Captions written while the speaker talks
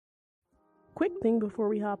quick thing before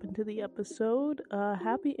we hop into the episode.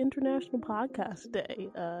 Happy International Podcast Day.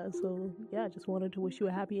 I just wanted to wish you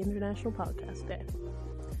a happy International Podcast Day.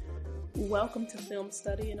 Welcome to Film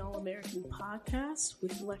Study, an All-American podcast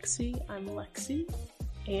with Lexi. I'm Lexi,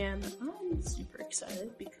 and I'm super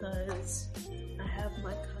excited because I have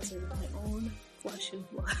my cousin, my own flesh and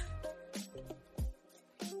blood,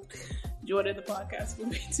 joining the podcast with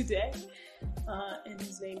me today, and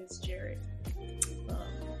his name is Jared.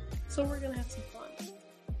 So we're gonna have some fun.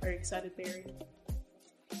 Are you excited, Barry?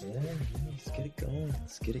 Yeah, let's get it going.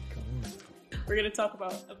 We're gonna talk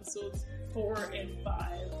about episodes 4 and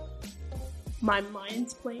 5. My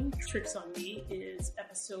Mind's Playing Tricks on Me is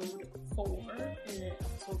episode 4, and then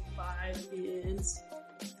episode 5 is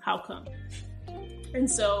How Come? And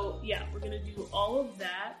so, we're gonna do all of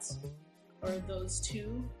that, or those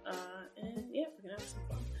two, and we're gonna have some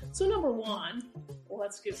fun. So number 1,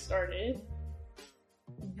 let's get started.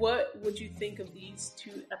 What would you think of these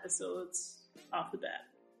 2 episodes off the bat?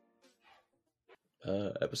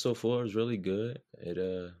 Episode 4 is really good. It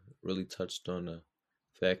really touched on the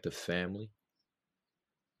fact of family.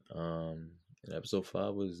 And episode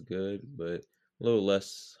 5 was good, but a little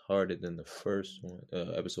less hearted than the first one,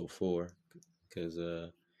 episode 4, because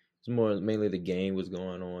it's mainly the game was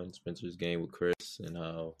going on, Spencer's game with Chris, and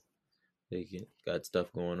how they got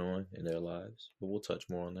stuff going on in their lives. But we'll touch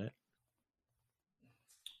more on that.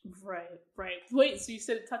 Right. Wait, so you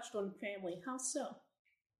said it touched on family. How so?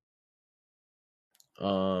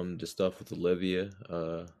 The stuff with Olivia,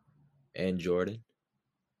 and Jordan.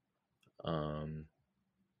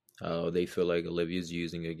 How they feel like Olivia's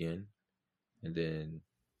using again. And then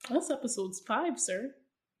That's episode 5, sir.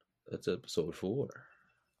 That's episode 4.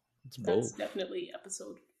 It's That's both. definitely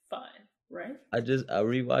episode 5, right? I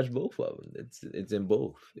rewatched both of them. It's in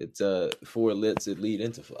both. It's 4 lets it lead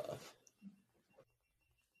into 5.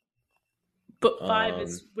 But 5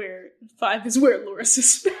 is where Laura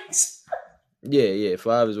suspects. Yeah.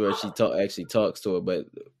 5 is where she actually talks to her,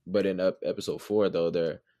 but in episode 4 though,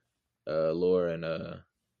 they're Laura and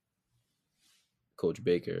Coach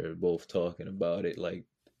Baker are both talking about it, like,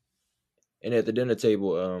 and at the dinner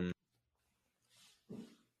table,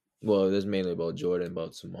 well, there's mainly about Jordan,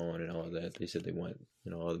 about Simone, and all that. They said they want,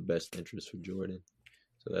 all the best interests for Jordan.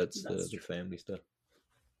 So that's the family stuff.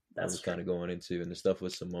 That was kind of going into, and the stuff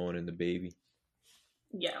with Simone and the baby.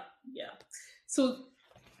 Yeah. So,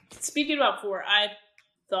 speaking about 4, I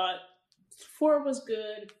thought 4 was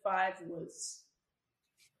good. 5 was...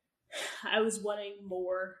 I was wanting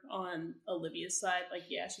more on Olivia's side. Like,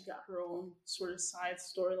 she got her own sort of side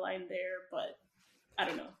storyline there, but I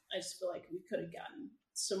don't know. I just feel like we could have gotten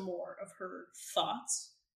some more of her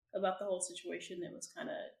thoughts about the whole situation.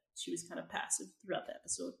 She was kind of passive throughout the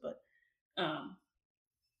episode, but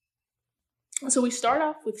so we start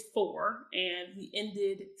off with 4, and we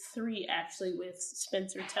ended 3 actually with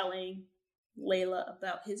Spencer telling Layla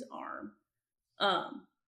about his arm.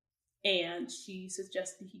 And she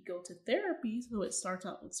suggested he go to therapy, so it starts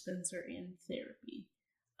out with Spencer in therapy.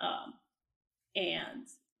 And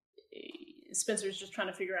Spencer's just trying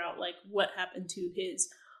to figure out, like, what happened to his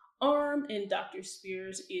arm, and Dr.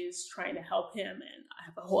 Spears is trying to help him, and I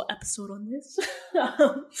have a whole episode on this.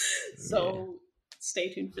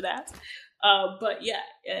 Stay tuned for that.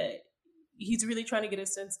 He's really trying to get a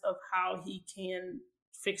sense of how he can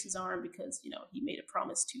fix his arm because, he made a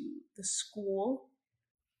promise to the school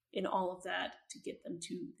and all of that to get them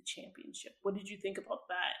to the championship. What did you think about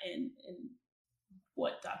that and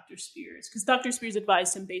what Dr. Spears... Because Dr. Spears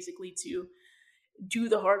advised him basically to do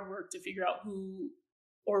the hard work to figure out who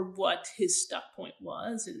or what his stuck point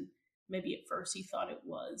was. And maybe at first he thought it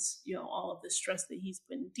was, all of the stress that he's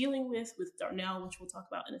been dealing with Darnell, which we'll talk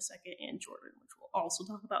about in a second, and Jordan, which we'll also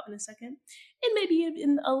talk about in a second, and maybe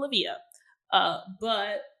in Olivia.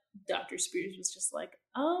 But Dr. Spears was just like,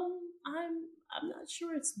 I'm not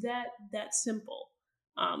sure it's that simple.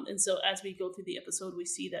 And so as we go through the episode, we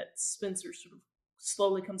see that Spencer sort of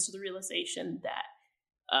slowly comes to the realization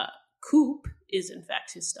that Coop is in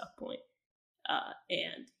fact his stuck point.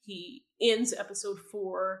 And he ends episode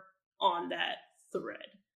 4 on that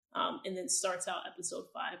thread. And then starts out episode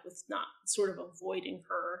 5 with not sort of avoiding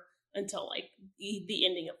her until like the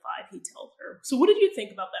ending of 5, he tells her. So what did you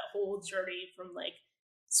think about that whole journey from like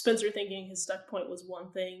Spencer thinking his stuck point was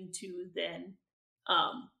one thing to then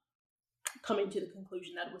coming to the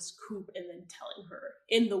conclusion that it was Coop and then telling her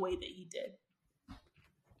in the way that he did?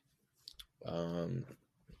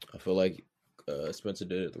 I feel like Spencer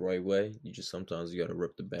did it the right way. Sometimes you got to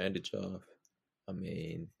rip the bandage off. I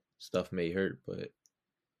mean, stuff may hurt, but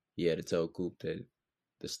he had to tell Coop that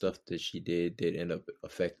the stuff that she did end up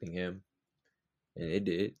affecting him. and it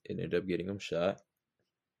did. It ended up getting him shot.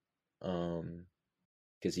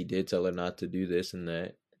 Because he did tell her not to do this and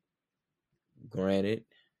that. Granted,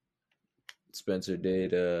 Spencer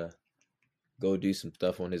did go do some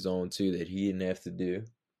stuff on his own too that he didn't have to do,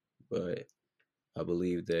 but I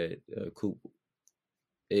believe that Coop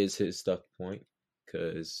is his stuck point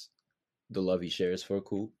because the love he shares for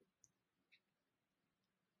Coop,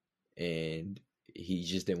 and he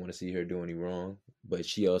just didn't want to see her do any wrong. But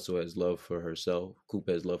she also has love for herself. Coop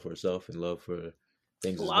has love for herself and love for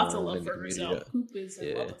things that's Lots going of on love in the for community. herself. Coop is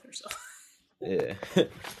in love with herself. Yeah.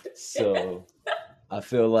 So I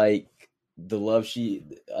feel like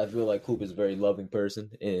I feel like Coop is a very loving person,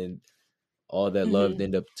 and all that love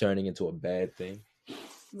ended up turning into a bad thing.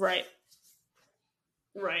 Right.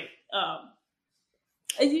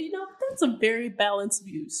 That's a very balanced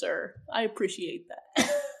view, sir. I appreciate that.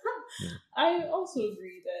 I also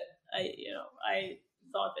agree that I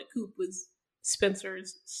thought that Coop was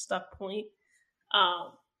Spencer's stuck point.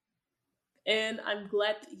 And I'm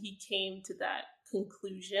glad that he came to that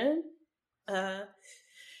conclusion.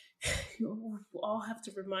 We'll all have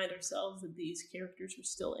to remind ourselves that these characters are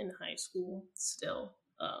still in high school, still.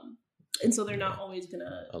 And so they're not always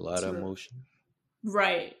gonna a lot of emotion.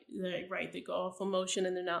 Right. They go off emotion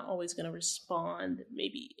and they're not always gonna respond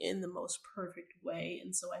maybe in the most perfect way.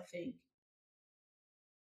 And so I think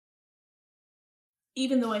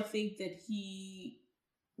even though I think that he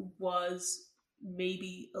was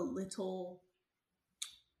maybe a little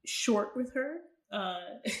short with her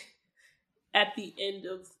at the end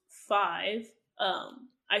of 5,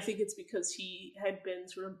 I think it's because he had been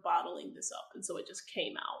sort of bottling this up, and so it just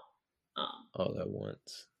came out all at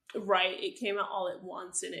once. Right, it came out all at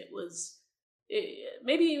once, and it was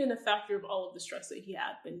maybe even a factor of all of the stress that he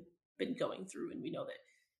had been going through. And we know that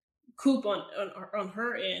Coop on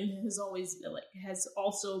her end has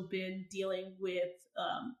also been dealing with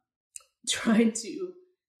trying to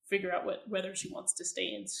figure out whether she wants to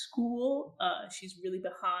stay in school. She's really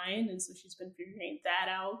behind, and so she's been figuring that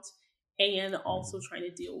out, and also trying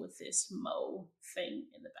to deal with this Mo thing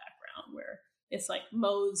in the background, where it's like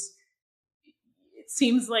it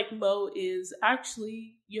seems like Mo is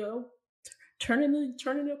actually turning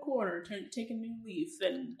a corner, taking a new leaf,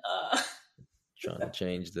 and trying to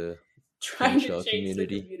change the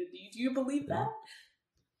community. Do you believe that?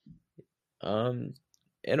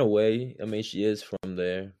 In a way, I mean, she is from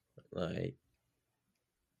there. Like,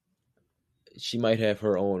 she might have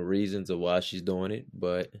her own reasons of why she's doing it,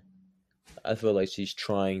 but I feel like she's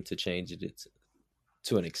trying to change it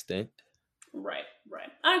to an extent. Right.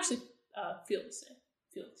 I actually feel the same.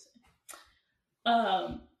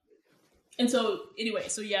 And so anyway,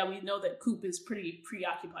 yeah, we know that Coop is pretty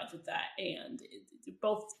preoccupied with that, and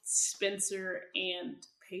both Spencer and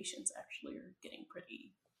Patience actually are getting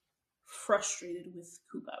pretty frustrated with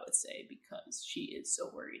Coop, I would say, because she is so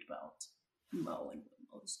worried about Mo and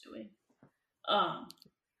what Mo's doing.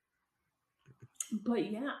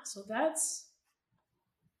 But yeah, so that's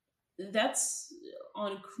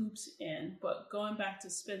on Coop's end. But going back to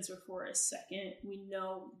Spencer for a second, we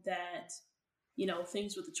know that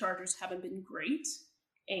things with the Chargers haven't been great,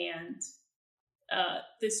 and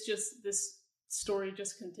this story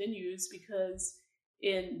just continues because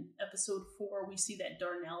in episode 4 we see that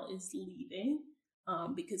Darnell is leaving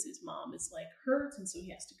because his mom is hurt, and so he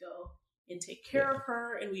has to go and take care of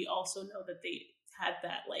her. And we also know that they had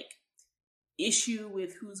that issue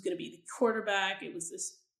with who's going to be the quarterback. It was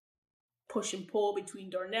this push and pull between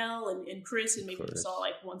Darnell and Chris, and maybe we saw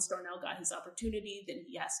once Darnell got his opportunity, then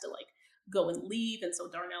he has to go and leave, and so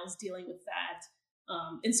Darnell's dealing with that.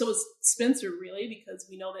 And so is Spencer, really, because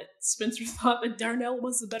we know that Spencer thought that Darnell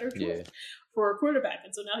was the better choice for a quarterback,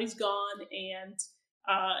 and so now he's gone. And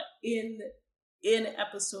in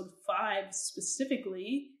episode 5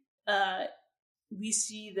 specifically, we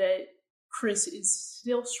see that Chris is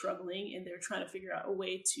still struggling, and they're trying to figure out a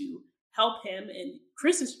way to help him. And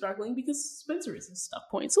Chris is struggling because Spencer is a stuck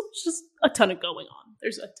point. So there's just a ton of going on.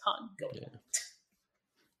 There's a ton going on.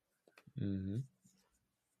 Mm-hmm.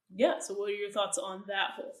 Yeah, so what are your thoughts on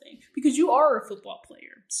that whole thing? Because you are a football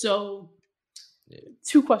player. So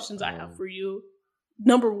 2 questions I have for you.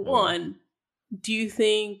 Number 1, do you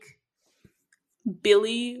think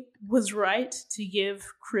Billy was right to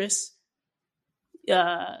give Chris he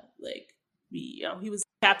was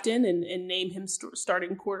captain and name him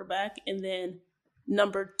starting quarterback? And then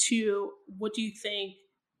number 2, what do you think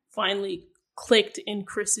finally clicked in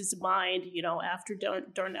Chris's mind, after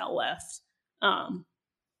Darnell left,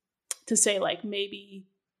 to say maybe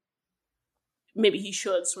he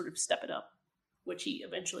should sort of step it up, which he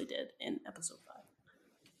eventually did in episode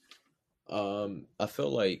 5? I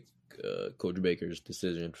feel like Coach Baker's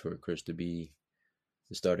decision for Chris to be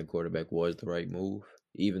the starting quarterback was the right move,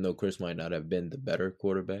 even though Chris might not have been the better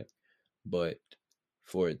quarterback. But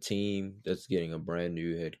for a team that's getting a brand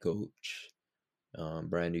new head coach,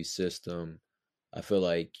 brand new system, I feel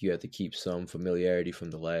like you have to keep some familiarity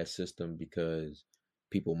from the last system because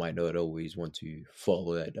people might not always want to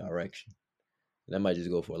follow that direction. And that might just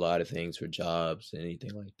go for a lot of things, for jobs,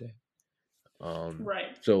 anything like that.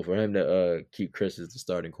 Right. So for him to keep Chris as the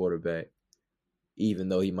starting quarterback, even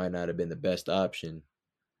though he might not have been the best option,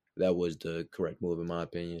 that was the correct move in my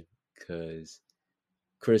opinion. Because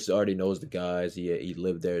Chris already knows the guys. He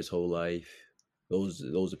lived there his whole life. Those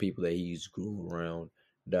are people that he's grew around.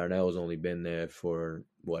 Darnell's only been there for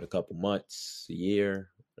a couple months, a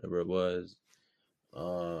year, whatever it was.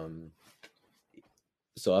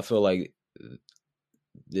 So I feel like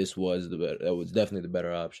this was that was definitely the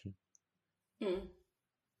better option. Mm.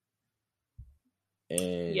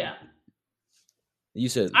 And yeah, you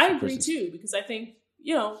said I agree too, because I think,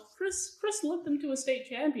 Chris led them to a state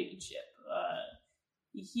championship.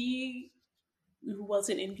 He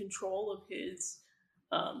wasn't in control of his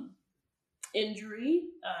injury,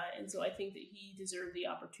 and so I think that he deserved the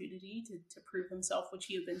opportunity to prove himself, which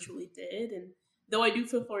he eventually did. And though I do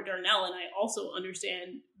feel for Darnell, and I also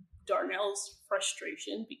understand Darnell's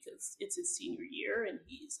frustration because it's his senior year and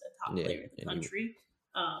he's a top player in the country.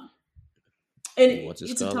 And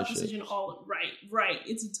it's a tough decision all right.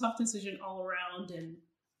 It's a tough decision all around, and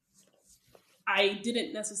I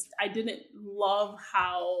didn't love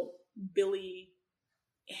how Billy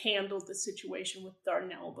handled the situation with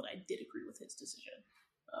Darnell, but I did agree with his decision.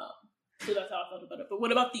 So that's how I felt about it. But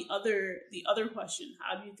what about the other question?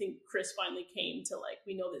 How do you think Chris finally came to, like,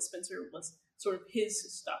 we know that Spencer was sort of his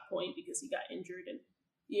stop point because he got injured, and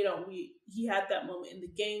he had that moment in the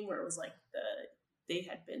game where it was like they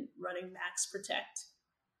had been running max protect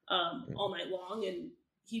all night long, and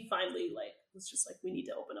he finally was just like, we need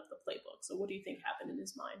to open up the playbook. So what do you think happened in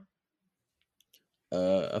his mind?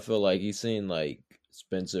 I feel like he's seen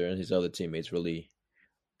Spencer and his other teammates really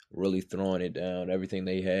throwing it down, everything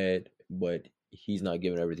they had, but he's not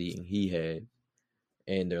giving everything he had,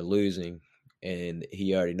 and they're losing. And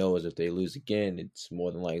he already knows if they lose again, it's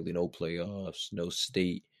more than likely no playoffs, no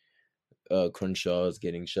state. Crenshaw is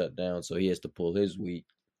getting shut down, so he has to pull his weight.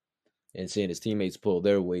 And seeing his teammates pull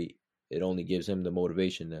their weight, it only gives him the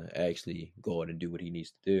motivation to actually go out and do what he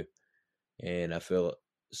needs to do. And I feel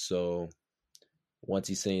so once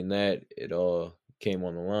he's seen that, it all came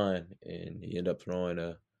on the line, and he ended up throwing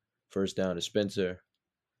a first down to Spencer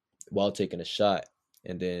while taking a shot,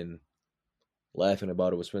 and then laughing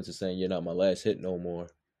about it with Spencer saying, "You're not my last hit no more."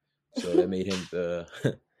 So that made him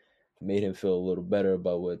made him feel a little better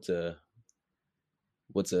about what the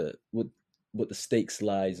stakes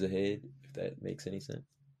lies ahead, if that makes any sense.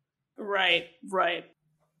 Right.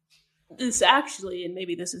 This actually, and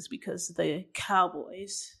maybe this is because the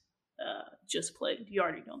Cowboys just played. You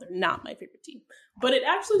already know they're not my favorite team, but it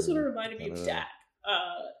actually sort of reminded me of Dak.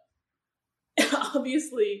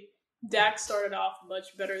 Obviously, Dak started off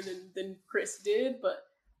much better than Chris did, but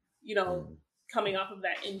coming off of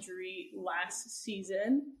that injury last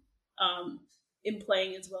season, in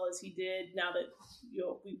playing as well as he did, now that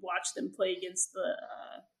we watched them play against the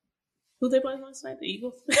who they played last night, the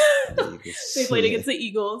Eagles. They played against the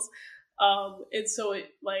Eagles, and so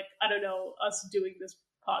it I don't know, us doing this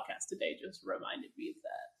podcast today just reminded me of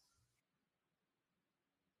that.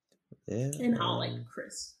 Yeah, and how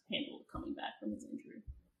Chris handled coming back from his injury.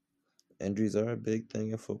 Injuries are a big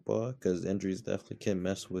thing in football because injuries definitely can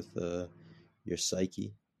mess with your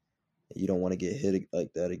psyche. You don't want to get hit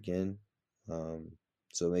like that again.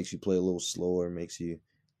 So it makes you play a little slower, makes you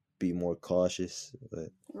be more cautious.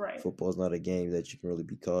 But football's not a game that you can really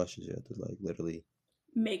be cautious. You have to literally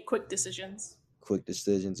make quick decisions.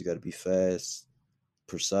 You got to be fast,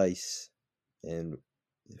 precise, and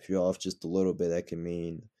if you're off just a little bit, that can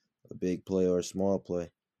mean a big play or a small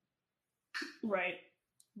play. Right.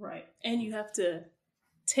 And you have to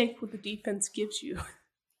take what the defense gives you.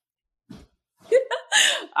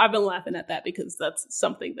 I've been laughing at that because that's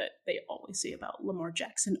something that they always say about Lamar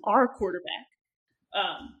Jackson, our quarterback.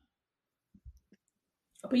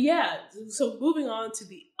 But yeah, so moving on to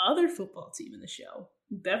the other football team in the show,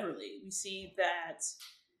 Beverly, we see that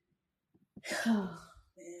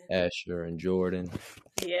Asher and Jordan.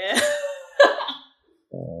 Yeah.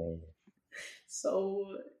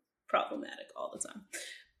 So problematic all the time.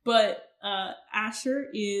 But Asher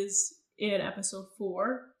is in episode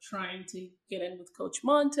 4 trying to get in with Coach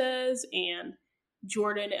Montez, and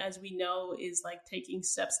Jordan, as we know, is taking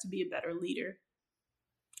steps to be a better leader.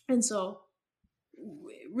 And so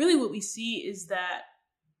really what we see is that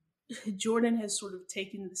Jordan has sort of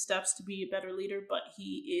taken the steps to be a better leader, but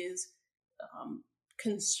he is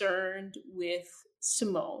concerned with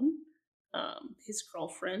Simone, his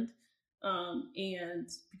girlfriend, and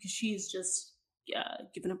because she's just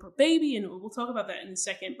giving up her baby, and we'll talk about that in a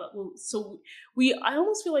second. But I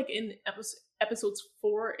almost feel like in episodes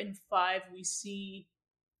 4 and 5 we see,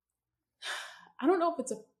 I don't know if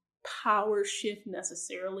it's a power shift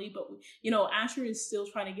necessarily, but Asher is still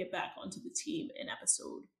trying to get back onto the team in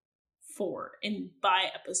episode 4, and by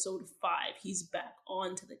episode 5 he's back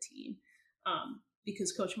onto the team,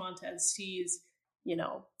 because Coach Montez sees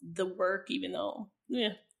the work, even though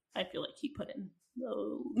I feel like he put in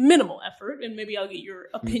minimal effort, and maybe I'll get your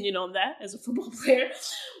opinion on that as a football player,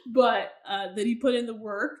 but that he put in the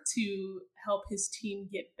work to help his team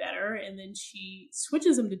get better, and then she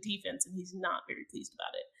switches him to defense and he's not very pleased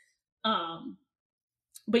about it.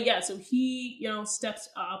 But yeah, so he steps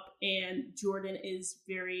up, and Jordan is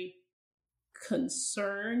very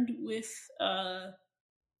concerned with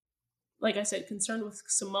like I said, concerned with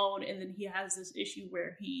Simone, and then he has this issue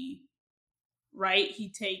where he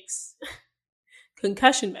takes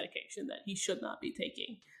concussion medication that he should not be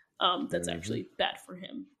taking. That's actually bad for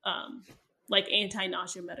him. Like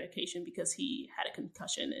anti-nausea medication, because he had a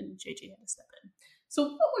concussion and JJ had to step in. So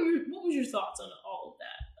what was your thoughts on all of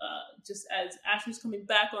that? Just as Asher's coming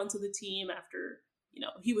back onto the team after,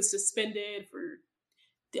 he was suspended for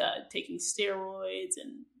taking steroids,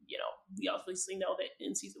 and we obviously know that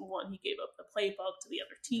in season 1 he gave up the playbook to the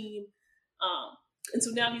other team, and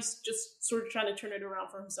so now he's just sort of trying to turn it around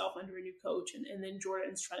for himself under a new coach, and then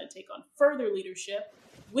Jordan's trying to take on further leadership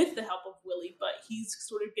with the help of Willie, but he's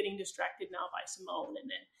sort of getting distracted now by Simone, and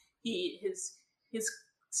then his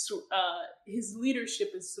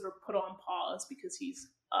leadership is sort of put on pause because he's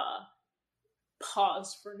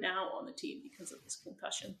paused for now on the team because of his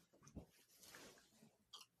concussion.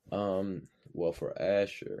 Well, for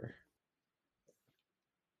Asher,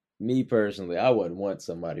 me personally, I wouldn't want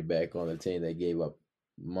somebody back on the team that gave up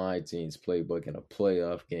my team's playbook in a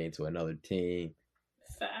playoff game to another team.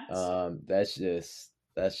 Facts. That's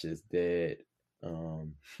just dead.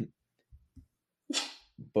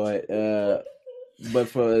 But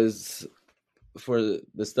for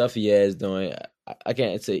the stuff he has doing, I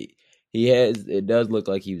can't say he has. It does look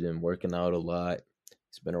like he's been working out a lot.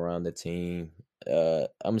 He's been around the team. I'm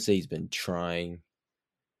gonna say he's been trying.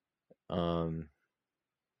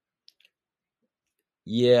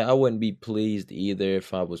 Yeah, I wouldn't be pleased either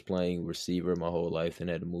if I was playing receiver my whole life and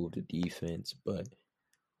had to move to defense. But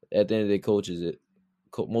at the end of the day,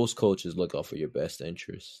 most coaches look out for your best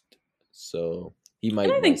interest. So he might.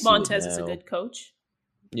 And I think Montez is a good coach.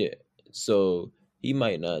 Yeah, so he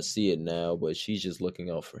might not see it now, but she's just looking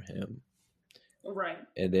out for him. Right.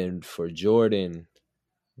 And then for Jordan,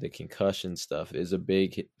 the concussion stuff is a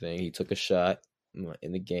big thing. He took a shot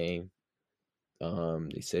in the game.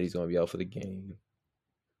 They said he's going to be out for the game.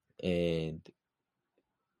 And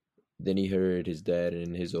then he heard his dad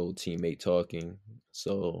and his old teammate talking.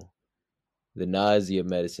 So the nausea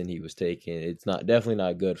medicine he was taking, it's definitely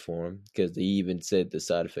not good for him, because they even said the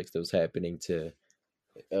side effects that was happening to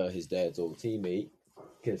his dad's old teammate,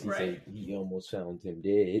 because he said he almost found him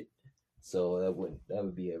dead. So that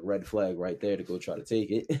would be a red flag right there to go try to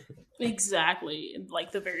take it. Exactly. And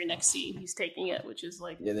like the very next scene, he's taking it, which is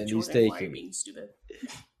like, yeah, then Jordan, he's taking why are you being stupid?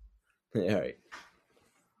 All right.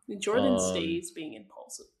 Jordan stays being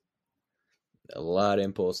impulsive. A lot of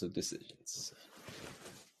impulsive decisions.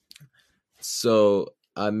 So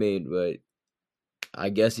but I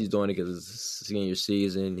guess he's doing it because it's senior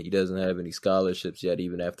season. He doesn't have any scholarships yet,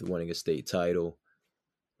 even after winning a state title.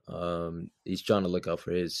 He's trying to look out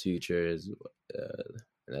for his future, and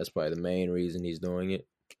that's probably the main reason he's doing it.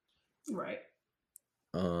 Right.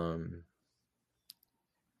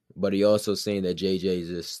 But he also saying that JJ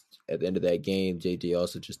just at the end of that game, JJ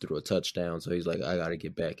also just threw a touchdown, so he's like, I gotta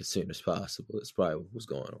get back as soon as possible. That's probably what's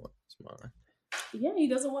going on in his mind. Yeah, he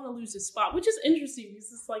doesn't want to lose his spot, which is interesting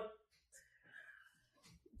because it's like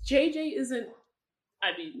JJ isn't.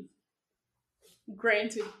 I mean,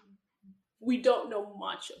 granted, we don't know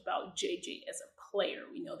much about JJ as a player.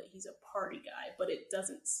 We know that he's a party guy, but it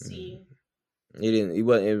doesn't seem. He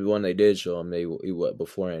wasn't when they did show him. He was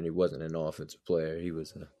beforehand. He wasn't an offensive player. He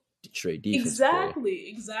was a straight defensive player.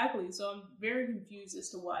 Exactly. So I'm very confused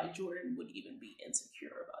as to why Jordan would even be insecure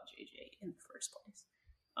about JJ in the first place.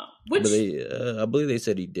 I believe they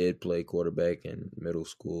said he did play quarterback in middle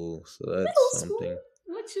school, so that's something.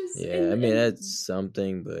 Which is that's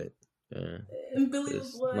something, but and Billy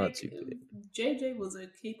was like, if JJ was a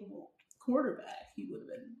capable quarterback, he would have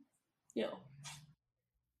been,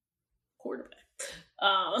 quarterback.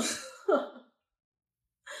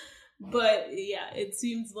 But yeah, it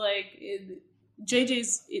seems like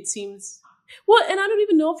JJ's. It seems well, and I don't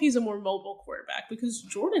even know if he's a more mobile quarterback because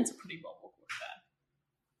Jordan's a pretty mobile quarterback.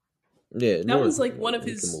 Yeah, That Jordan was like one of he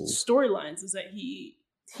can his move. storylines is that he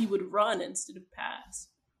would run instead of pass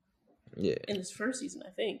Yeah, in his first season, I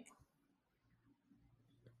think.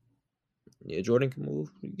 yeah, Jordan can move.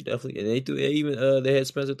 You could definitely, and they even they had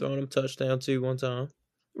Spencer throwing him touchdown too one time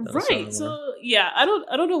down the Right. sideline. So yeah, I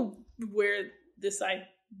don't know where this I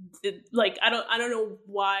don't know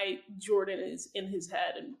why Jordan is in his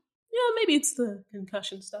head, and yeah, maybe it's the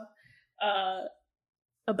concussion stuff uh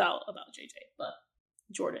about JJ, but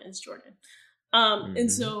Jordan is Jordan. And Mm-hmm.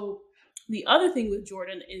 so the other thing with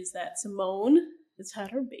Jordan is that Simone has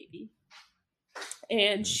had her baby,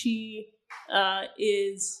 and she had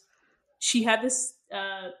this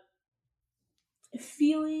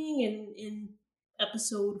feeling in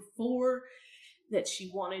episode 4 that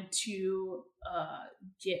she wanted to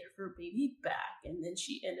get her baby back, and then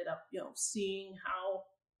she ended up, seeing how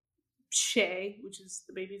Shay, which is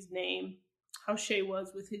the baby's name, how Shay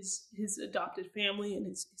was with his adopted family and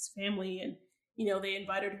his family, and they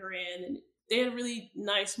invited her in, and they had a really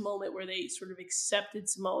nice moment where they sort of accepted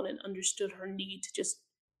Simone and understood her need to just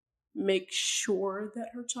make sure that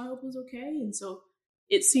her child was okay, and so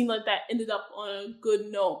it seemed like that ended up on a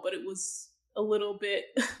good note, but it was a little bit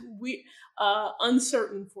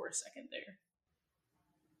uncertain for a second there.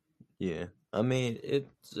 Yeah, I mean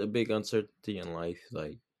it's a big uncertainty in life.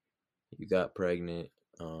 Like you got pregnant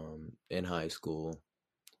in high school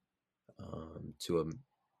to a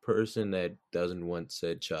person that doesn't want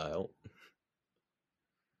said child.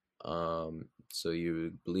 So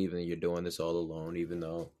you believe that you're doing this all alone, even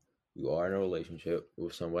though you are in a relationship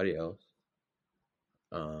with somebody else.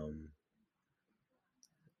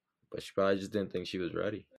 But she probably just didn't think she was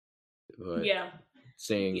ready. But Yeah,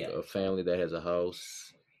 seeing yeah, a family that has a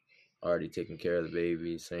house already taking care of the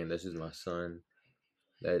baby, saying this is my son,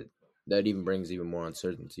 that that even brings even more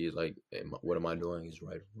uncertainty. Like, what am I doing? Is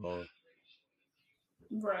right or wrong?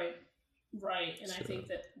 right, right. And I So think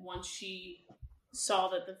that once she saw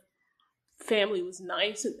that the family was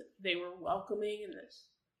nice and that they were welcoming and that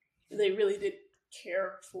they really did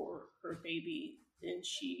care for her baby, and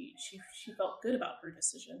she felt good about her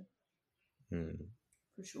decision hmm.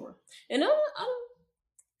 for sure. And I don't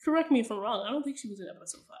correct me if I'm wrong. I don't think she was in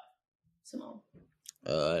episode 5. Simone.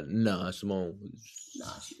 Nah, Simone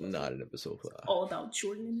Nah, she was wasn't. not in episode It's 5. all about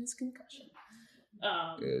Jordan and his concussion.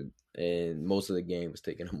 And most of the game was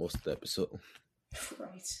taking up most of the episode.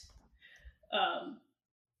 Right. Um,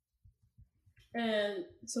 and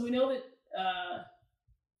so we know that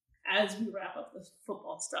as we wrap up this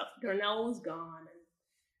football stuff, Darnell was gone, and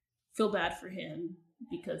feel bad for him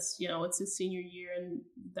because it's his senior year, and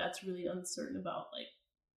that's really uncertain about like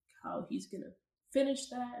how he's gonna finish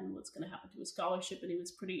that and what's gonna happen to his scholarship, and he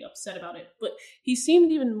was pretty upset about it. But he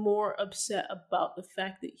seemed even more upset about the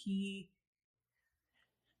fact that he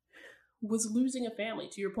was losing a family.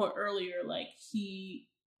 To your point earlier, like he,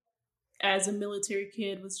 as a military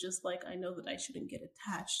kid, was just like, I know that I shouldn't get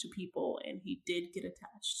attached to people, and he did get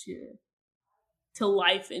attached to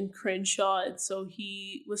life in Crenshaw, and so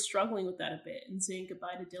he was struggling with that a bit, and saying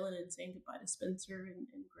goodbye to Dylan and saying goodbye to Spencer and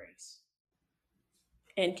Grace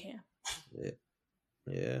and Cam. Yeah,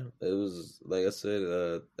 yeah. It was like I said.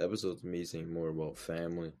 The episode to me seemed more about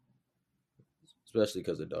family, especially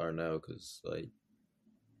because of Darnell. Because like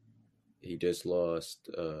he just lost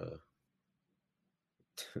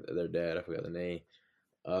their dad. I forgot the name.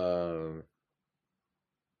 Um,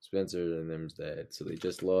 Spencer and them's dad. So they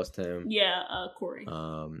just lost him. Yeah, Corey.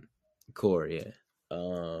 Corey. Yeah.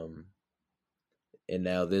 And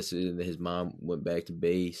now this is his mom went back to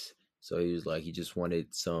base, so he was like he just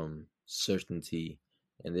wanted some certainty,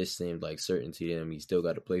 and this seemed like certainty to him. He still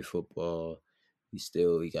got to play football. He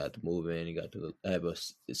got to move in. He got to have a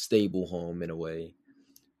stable home in a way,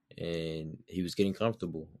 and he was getting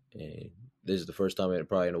comfortable. And this is the first time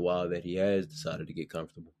probably in a while that he has decided to get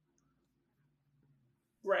comfortable.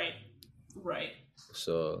 Right. Right.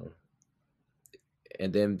 So,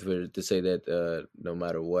 and then to say that no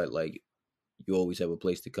matter what, like you always have a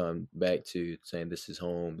place to come back to, saying this is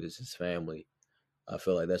home, this is family. I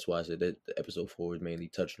feel like that's why I said that episode 4 is mainly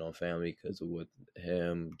touching on family because of what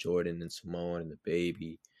him, Jordan, and Simone and the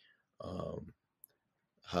baby.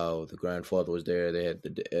 How the grandfather was there. They had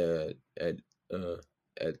at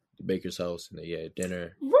the baker's house and they had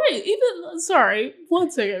dinner. Right. Even sorry,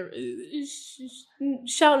 one second.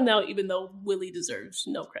 Shouting out, even though Willie deserves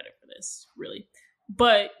no credit for this, really.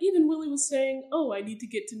 But even Willie was saying, "Oh, I need to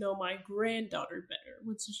get to know my granddaughter better,"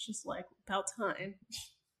 which is just like about time.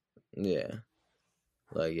 Yeah,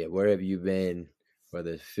 like yeah, where have you been for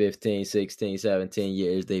the 15, 16, 17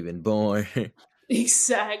 years they've been born.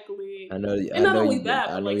 Exactly. I know. And not only I that,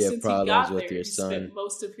 but know like you have since he problems got with there, your he spent son.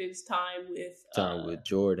 most of his time with Time with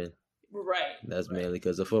Jordan. right. That's Right. mainly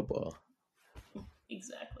because of football.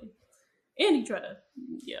 Exactly. And he tried to,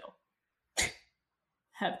 you know,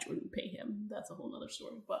 have Jordan pay him. That's a whole other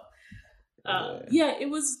story. But yeah, it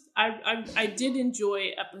was. I did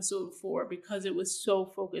enjoy episode 4 because it was so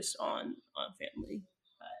focused on family.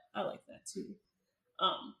 I like that too.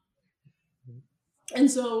 And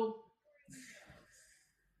so,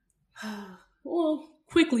 we'll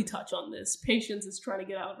quickly touch on this. Patience is trying to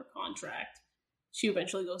get out of her contract. She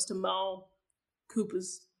eventually goes to Mo. Coop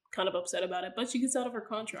is kind of upset about it, but she gets out of her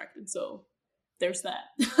contract, and so there's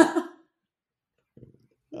that.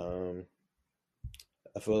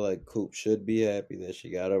 I feel like Coop should be happy that she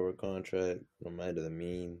got over contract, no matter the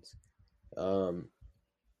means.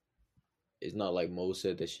 It's not like Mo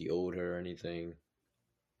said that she owed her anything,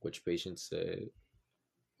 which Patience said,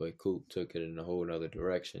 but Coop took it in a whole other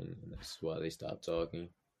direction, and that's why they stopped talking.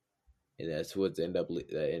 And that's what end up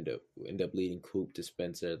leading Coop to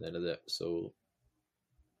Spencer at the end of the episode.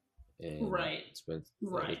 And right. Spencer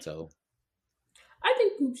Right. tell. I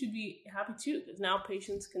think Coop should be happy too, because now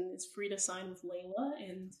Patience is free to sign with Layla,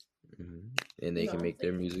 and and they can make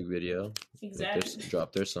their music video. Exactly.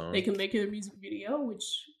 Drop their song. They can make their music video, which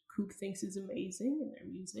Coop thinks is amazing, and their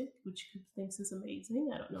music, which Coop thinks is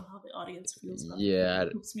amazing. I don't know how the audience feels about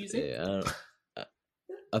Coop's music. Yeah,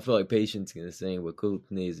 I feel like Patience can sing, but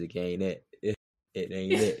Coop's music ain't it. It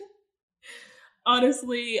ain't it.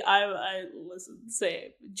 Honestly, I listen.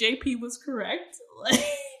 Say JP was correct.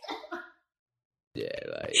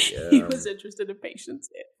 He was interested in Patience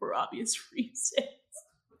for obvious reasons.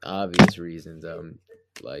 Obvious reasons.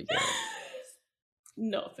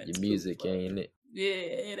 No offense. Your music Coop, ain't it. Yeah,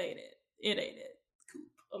 it ain't it. It ain't it.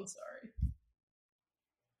 Coop. I'm sorry.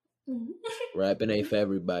 Rapping ain't for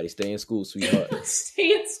everybody. Stay in school, sweetheart.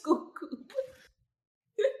 Stay in school, Coop.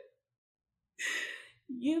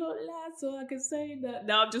 You don't lie, so I can say that.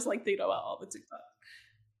 Now I'm just like thinking about all the TikTok.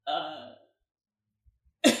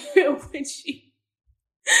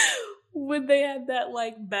 When they had that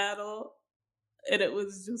like battle, and it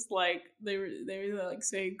was just like they were like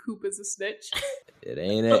saying Coop is a snitch. It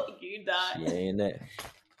ain't it. You die. She ain't it.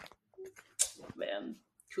 Man,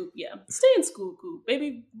 Coop, yeah. Stay in school, Coop.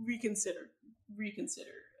 Maybe reconsider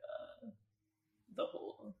the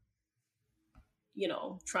whole,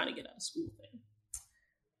 trying to get out of school thing.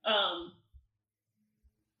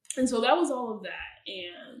 And so that was all of that.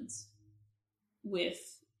 And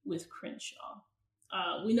with Crenshaw,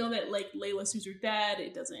 we know that like Layla sues her dad.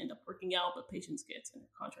 It doesn't end up working out, but Patience gets in her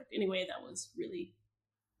contract anyway. That was really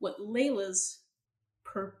what Layla's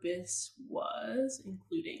purpose was,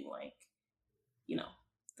 including like,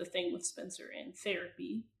 the thing with Spencer and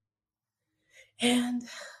therapy. And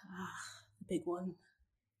the big one,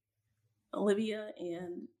 Olivia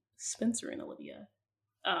and Spencer and Olivia.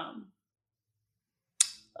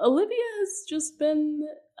 Olivia has just been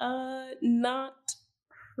not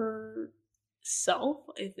herself,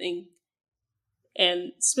 I think.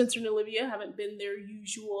 And Spencer and Olivia haven't been their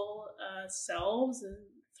usual selves. And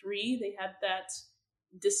 3, they had that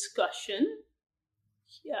discussion.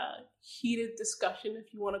 Yeah, heated discussion,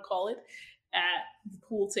 if you want to call it, at the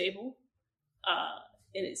pool table.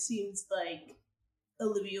 And it seems like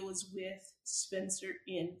Olivia was with Spencer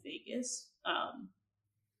in Vegas.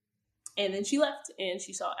 And then she left and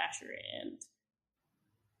she saw Asher.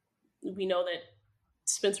 And we know that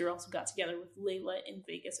Spencer also got together with Layla in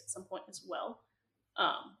Vegas at some point as well.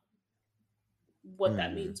 What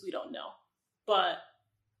that means, we don't know. But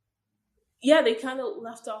yeah, they kind of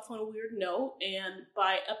left off on a weird note. And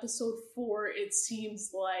by episode 4, it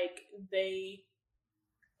seems like they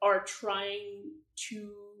are trying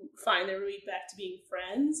to find their way back to being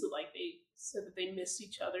friends. So, like, they said that they missed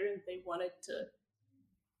each other and they wanted to,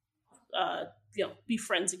 be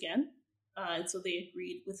friends again. And so they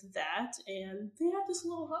agreed with that. And they had this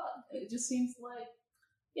little hug. And it just seems like,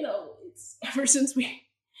 it's ever since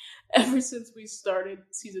we started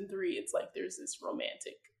season 3, it's like there's this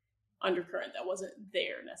romantic undercurrent that wasn't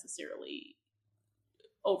there necessarily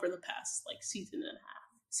over the past like season and a half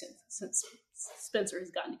since Spencer has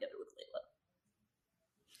gotten together with Layla.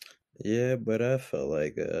 Yeah, but I felt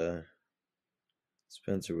like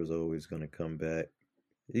Spencer was always gonna come back.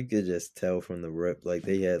 You could just tell from the rep, like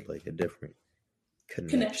they had like a different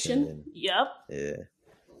connection. Yep. Yeah.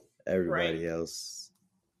 Everybody else,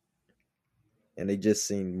 and they just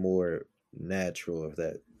seemed more natural, if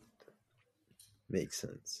that makes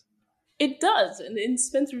sense. It does. And in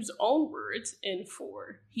Spencer's own words in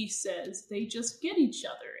 4, he says they just get each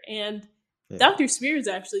other. And Yeah. Dr. Spears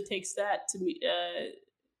actually takes that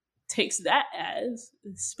as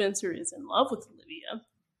Spencer is in love with Olivia.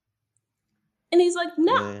 And he's like,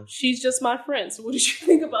 no, Yeah. she's just my friend. So what did you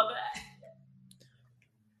think about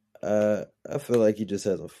that? I feel like he just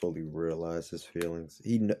hasn't fully realized his feelings.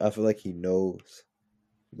 I feel like he knows,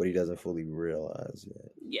 but he doesn't fully realize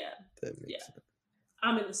yet. Yeah. That makes sense.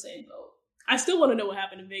 I'm in the same boat. I still want to know what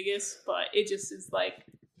happened in Vegas, but it just is like,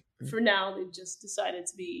 for now, they've just decided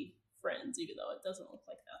to be friends, even though it doesn't look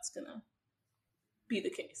like that's going to be the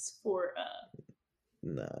case for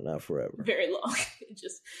Nah, not forever. very long. It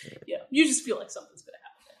just, you just feel like something's going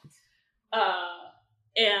to happen.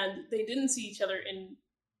 And they didn't see each other in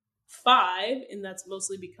 5, and that's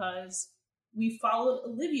mostly because we followed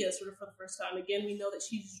Olivia sort of for the first time. Again, we know that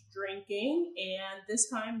she's drinking, and this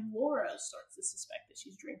time Laura starts to suspect that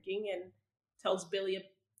she's drinking and tells Billy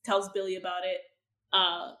about it.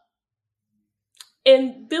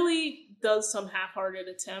 And Billy does some half-hearted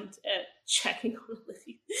attempt at checking on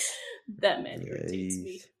Olivia. That man irritates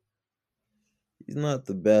me. He's not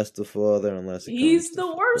the best of father unless it he's comes the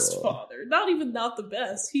to worst football. father. Not the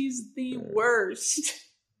best. He's the worst.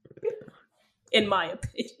 In my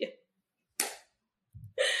opinion.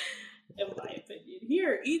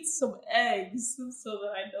 Here, eat some eggs so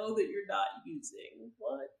that I know that you're not using.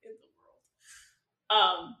 What in the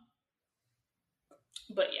world?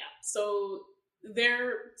 But yeah, so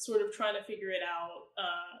they're sort of trying to figure it out.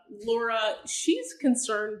 Laura, she's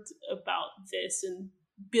concerned about this, and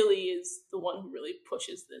Billy is the one who really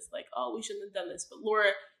pushes this, like, oh, we shouldn't have done this. But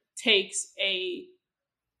Laura takes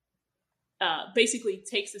basically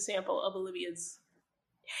takes the sample of Olivia's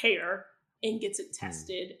hair and gets it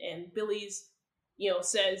tested, and Billy's,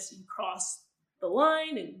 says you crossed the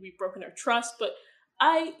line and we've broken our trust. But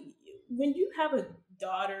when you have a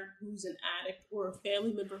daughter who's an addict or a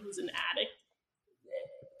family member who's an addict,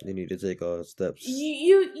 you need to take all steps.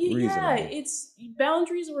 It's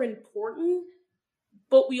boundaries are important,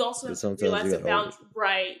 but we also have to realize that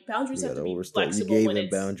boundaries have to be flexible.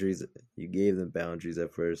 You gave them boundaries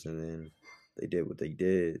at first, and then they did what they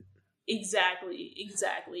did.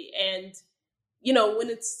 Exactly. And when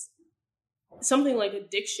it's something like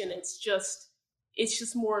addiction, it's just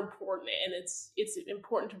more important, and it's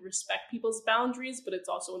important to respect people's boundaries, but it's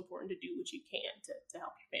also important to do what you can to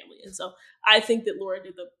help your family. And so I think that Laura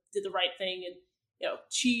did the right thing, and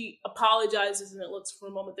she apologizes, and it looks for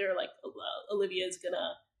a moment there like Olivia is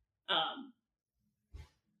gonna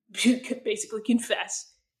basically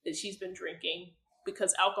confess that she's been drinking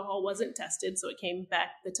because alcohol wasn't tested, so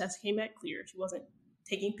the test came back clear. She wasn't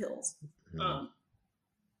taking pills. Mm-hmm.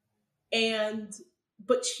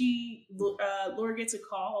 But Laura gets a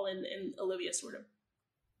call, and Olivia sort of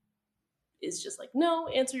is just like, no,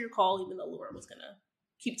 answer your call, even though Laura was gonna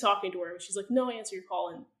keep talking to her. She's like, no, answer your call,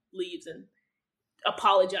 and leaves and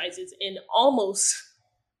apologizes and almost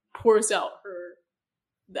pours out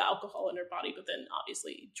the alcohol in her body. But then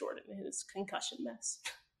obviously Jordan and his concussion mess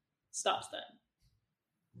stops that.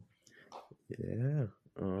 Yeah.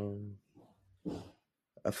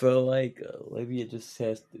 I feel like Olivia just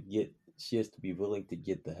has to be willing to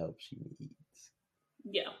get the help she needs.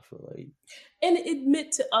 Yeah. I feel like. And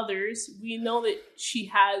admit to others. We know that she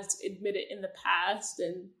has admitted in the past,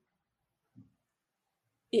 and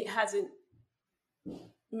it hasn't,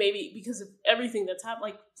 maybe because of everything that's happened.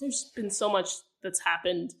 Like, there's been so much that's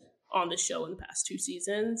happened on the show in the past 2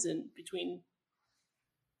 seasons, and between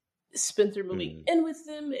Spencer moving in with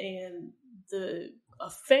them and the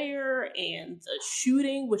affair and the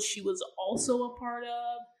shooting, which she was also a part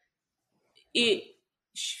of,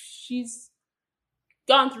 she's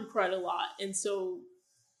gone through quite a lot. And so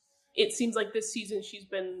it seems like this season she's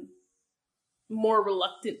been more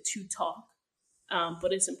reluctant to talk,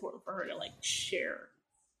 but it's important for her to share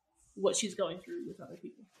what she's going through with other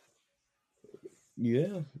people.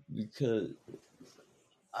 Yeah, because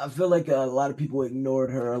I feel like a lot of people ignored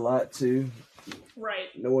her a lot too. Right.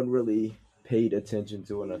 No one really paid attention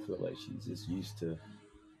to her, and I feel like she's just used to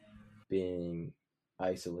being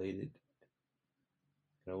isolated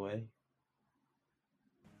in a way.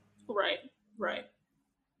 Right.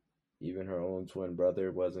 Even her own twin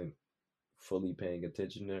brother wasn't fully paying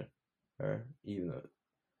attention to her, even though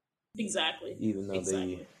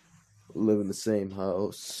they live in the same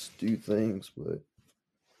house, do things, but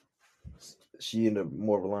she ended up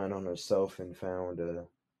more relying on herself and found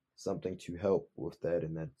something to help with that,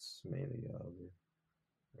 and that's mainly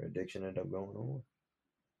her addiction ended up going on.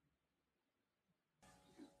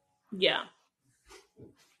 Yeah,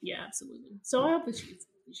 absolutely. So I hope that she gets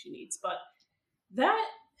what she needs, but that,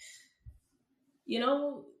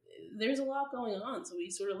 there's a lot going on. So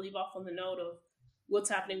we sort of leave off on the note of what's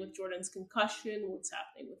happening with Jordan's concussion, what's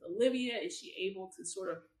happening with Olivia. Is she able to sort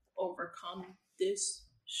of overcome this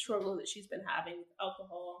struggle that she's been having with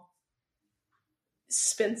alcohol?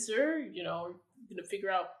 Spencer, you know, gonna figure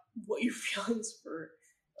out what your feelings for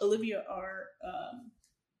Olivia are,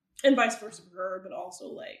 and vice versa for her, but also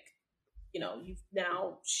like, you know, you've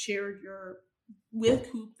now shared with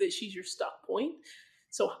Hoop that she's your stop point.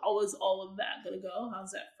 So how is all of that going to go?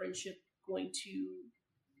 How's that friendship going to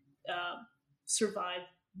survive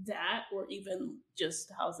that? Or even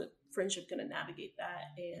just how's the friendship going to navigate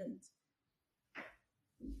that? And,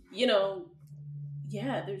 you know,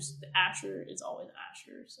 yeah, there's Asher is always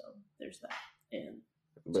Asher. So there's that. And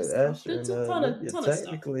but Asher and Olivia,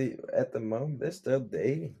 technically, at the moment, they're still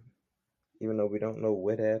dating. Even though we don't know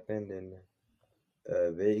what happened in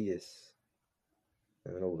Vegas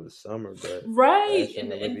and over the summer, but right, and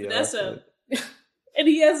Vanessa, and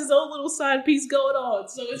he has his own little side piece going on.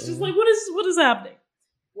 So it's just like, what is happening?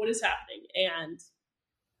 What is happening? And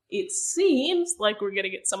it seems like we're gonna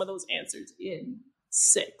get some of those answers in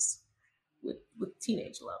 6 with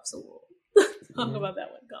Teenage Love. So we'll talk about that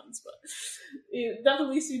when it comes. But it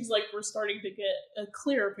definitely seems like we're starting to get a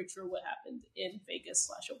clearer picture of what happened in Vegas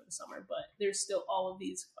 / over the summer. But there's still all of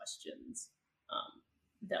these questions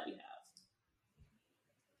that we have.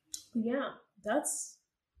 Yeah, that's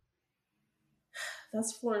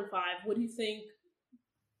 4 and 5. What do you think?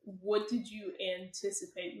 What did you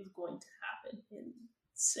anticipate was going to happen in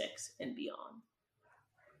 6 and beyond?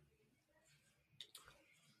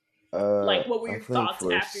 Like, what were your thoughts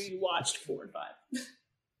after you watched 4 and 5?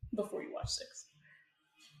 Before you watched 6?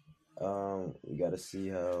 We got to see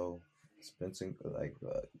how Spencer,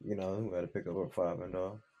 we got to pick up our 5 and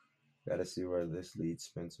all. Got to see where this leads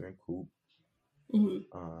Spencer and Coop.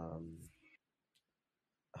 Mm-hmm.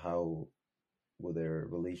 How will their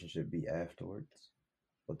relationship be afterwards?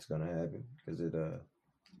 What's gonna happen? Because it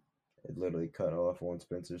literally cut off on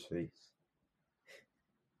Spencer's face.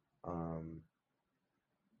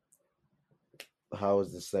 How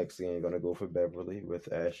is the sex game gonna go for Beverly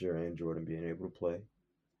with Asher and Jordan being able to play?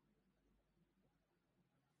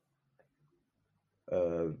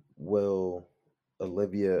 Will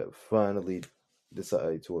Olivia finally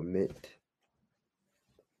decide to admit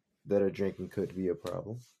that her drinking could be a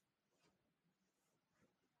problem?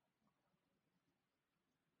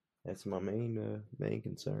 That's my main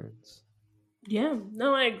concerns. Yeah,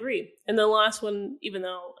 no, I agree. And the last one, even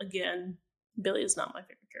though, again, Billy is not my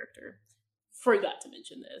favorite character, forgot to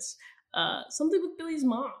mention this. Something with Billy's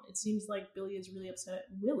mom. It seems like Billy is really upset at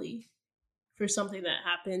Willie for something that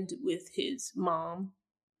happened with his mom.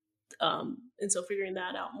 And so figuring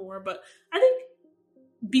that out more. But I think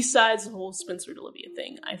besides the whole Spencer and Olivia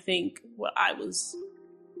thing, I think I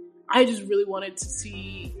just really wanted to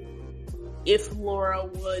see if Laura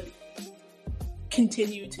would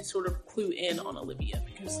continue to sort of clue in on Olivia,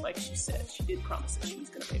 because like she said, she did promise that she was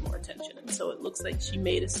going to pay more attention, and so it looks like she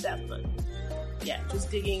made a step. But yeah, just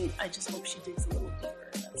digging, I just hope she digs a little deeper.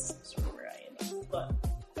 That's sort of where I am. But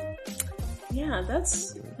yeah,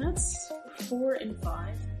 that's 4 and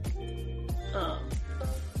 5.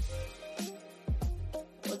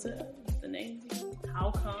 What's it? The name? How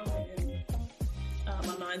come? And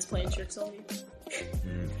my mind's playing tricks on me.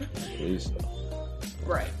 Please.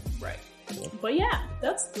 Right. But yeah,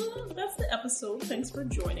 that's the episode. Thanks for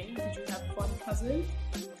joining. Did you have fun, cousin?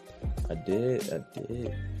 I did.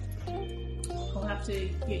 I'll have to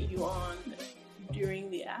get you on during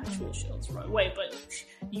the actual show's run. Wait, but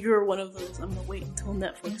you're one of those. I'm gonna wait until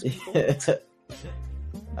Netflix people.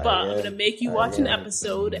 But I'm gonna make you watch an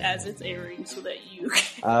episode as it's airing, so that you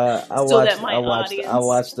can. I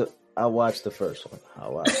watched the first one.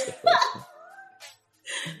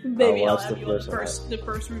 Maybe I'll have you on the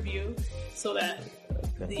first review, so that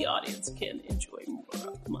the audience can enjoy more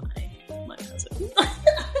of my cousin.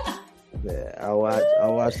 Yeah, I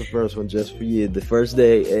watched the first one just for you. The first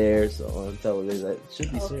day it airs on television. It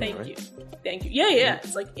should be soon, thank right? you. Yeah.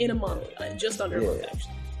 It's like in a month, just under a month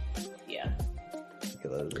actually. Yeah.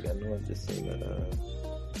 Because I know I've just seen the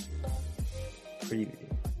preview.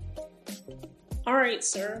 All right,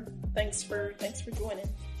 sir. Thanks for joining.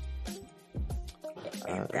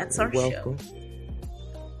 And that's our show.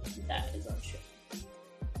 That is our show.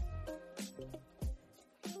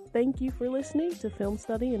 Thank you for listening to Film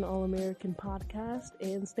Study, an All-American podcast,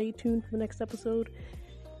 and stay tuned for the next episode.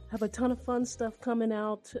 Have a ton of fun stuff coming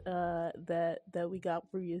out that we got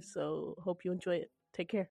for you, so hope you enjoy it. Take care.